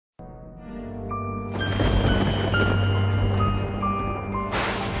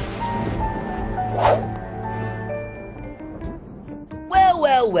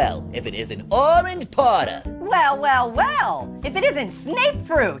well, well, if it isn't Orange Potter. Well, well, well, if it isn't Snape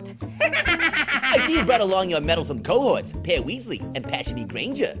Fruit. I see you brought along your meddlesome cohorts, Pear Weasley and Passiony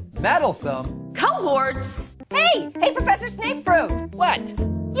Granger. Meddlesome? Cohorts? Hey, Professor Snape Fruit. What?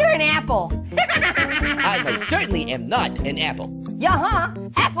 You're an apple. I most certainly am not an apple. Yeah-huh,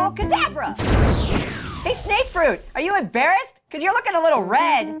 apple cadabra. Hey, Snape Fruit, are you embarrassed? Because you're looking a little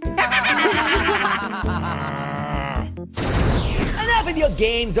red. Enough with your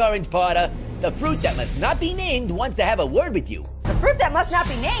games, Orange Potter. The fruit that must not be named wants to have a word with you. The fruit that must not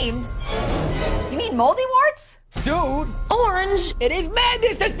be named? You mean moldy warts? Dude! Orange? It is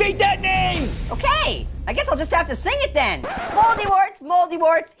madness to speak that name! Okay, I guess I'll just have to sing it then. Moldy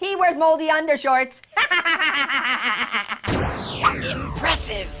warts, he wears moldy undershorts.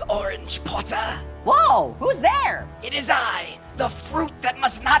 Impressive, Orange Potter. Whoa, who's there? It is I, the fruit that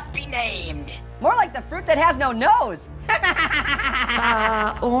must not be named. More like the fruit that has no nose.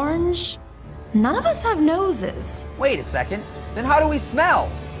 Orange? None of us have noses. Wait a second. Then how do we smell?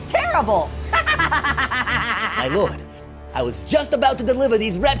 Terrible. My lord, I was just about to deliver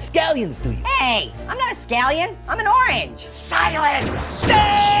these rapscallions to you. Hey, I'm not a scallion, I'm an orange. Silence!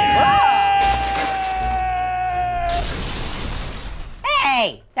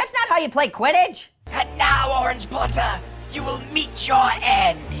 Hey, that's not how you play Quidditch. And now, Orange Potter, you will meet your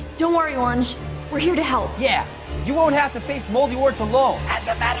end. Don't worry, Orange. We're here to help. Yeah, you won't have to face moldy warts alone. As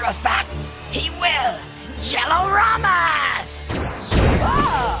a matter of fact, he will. Jello-ramas!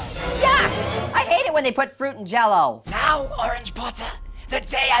 Oh, yuck! I hate it when they put fruit in Jell-O. Now, Orange Potter, the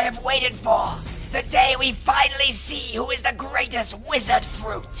day I have waited for. The day we finally see who is the greatest wizard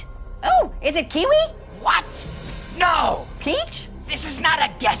fruit. Ooh, is it kiwi? What? No! Peach? This is not a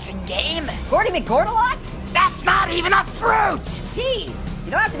guessing game. Gordy McGordalot? That's not even a fruit! Jeez,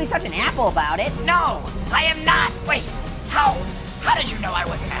 you don't have to be such an apple about it. No, I am not. Wait, how did you know I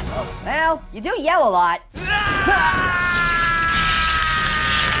was an apple? Well, you do yell a lot.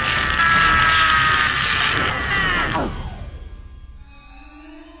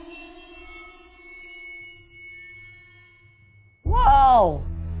 Whoa,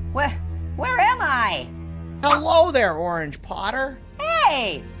 where am I? Hello there, Orange Potter.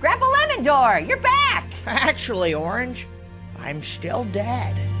 Hey, Grandpa Lemondor, you're back. Actually, Orange, I'm still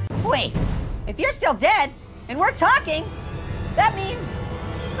dead. Wait, if you're still dead and we're talking, that means...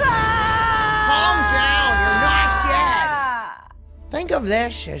 Calm down, you're not dead. Think of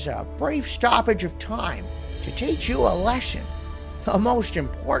this as a brief stoppage of time to teach you a lesson. The most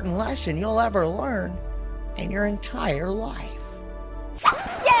important lesson you'll ever learn in your entire life.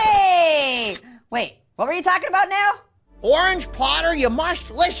 Yay! Wait, what were you talking about now? Orange Potter, you must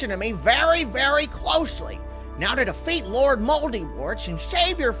listen to me very, very closely. Now, to defeat Lord Moldywarts and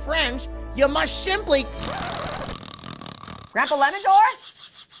save your friends, you must simply... Grandpa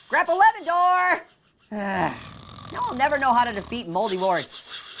Lemondor? Grandpa Lemondor! Now I'll never know how to defeat moldy warts.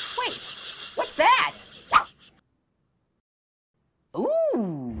 Wait, what's that?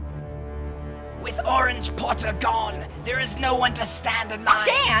 Ooh. With Orange Potter gone, there is no one to stand in my...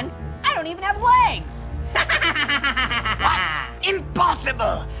 Stan? I don't even have legs! What?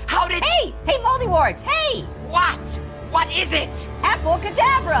 Impossible! How did... Hey moldy warts, hey! What? What is it? Apple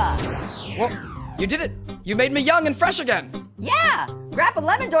cadabra! Well, you did it. You made me young and fresh again. Yeah! Grandpa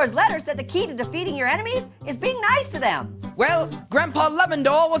Lemondor's letter said the key to defeating your enemies is being nice to them. Well, Grandpa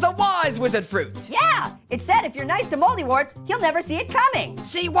Lemondor was a wise wizard fruit. Yeah! It said if you're nice to moldy warts, he'll never see it coming.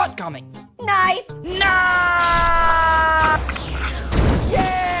 See what coming? Knife! No!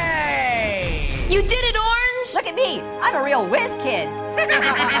 Yay! You did it, Orange! Look at me! I'm a real whiz kid!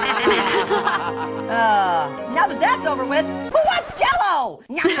 Now that that's over with, who wants Jell-O?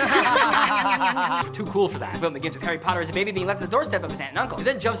 Too cool for that. The film begins with Harry Potter as a baby being left at the doorstep of his aunt and uncle. It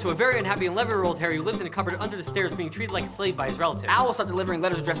then jumps to a very unhappy 11-year-old Harry who lives in a cupboard under the stairs being treated like a slave by his relatives. Al will start delivering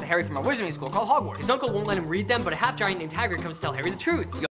letters addressed to Harry from a wizarding school called Hogwarts. His uncle won't let him read them, but a half-giant named Hagrid comes to tell Harry the truth.